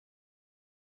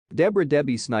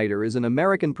Deborah Snyder is an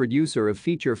American producer of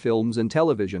feature films and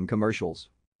television commercials.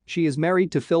 She is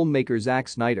married to filmmaker Zack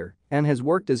Snyder and has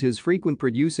worked as his frequent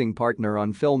producing partner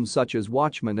on films such as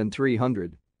Watchmen and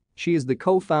 300. She is the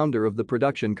co-founder of the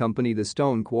production company The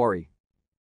Stone Quarry.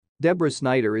 Deborah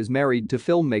Snyder is married to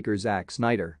filmmaker Zack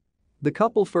Snyder. The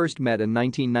couple first met in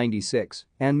 1996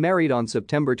 and married on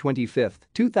September 25,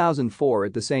 2004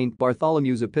 at the St.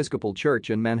 Bartholomew's Episcopal Church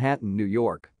in Manhattan, New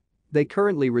York. They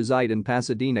currently reside in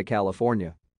Pasadena,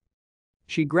 California.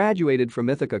 She graduated from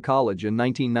Ithaca College in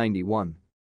 1991.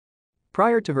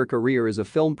 Prior to her career as a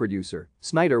film producer,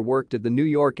 Snyder worked at the New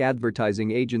York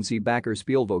advertising agency Baker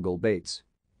Spielvogel Bates.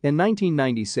 In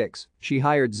 1996, she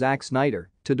hired Zack Snyder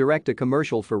to direct a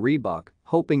commercial for Reebok,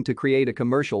 hoping to create a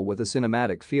commercial with a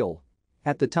cinematic feel.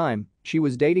 At the time, she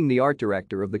was dating the art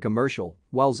director of the commercial,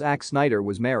 while Zack Snyder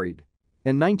was married.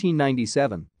 In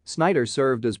 1997, Snyder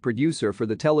served as producer for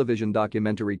the television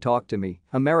documentary Talk to Me,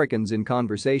 Americans in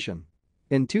Conversation.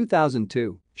 In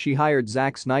 2002, she hired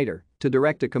Zack Snyder to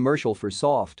direct a commercial for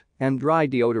soft and dry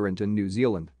deodorant in New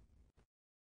Zealand.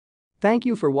 Thank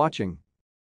you for watching.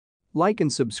 Like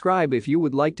and subscribe if you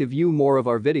would like to view more of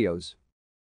our videos.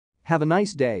 Have a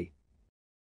nice day.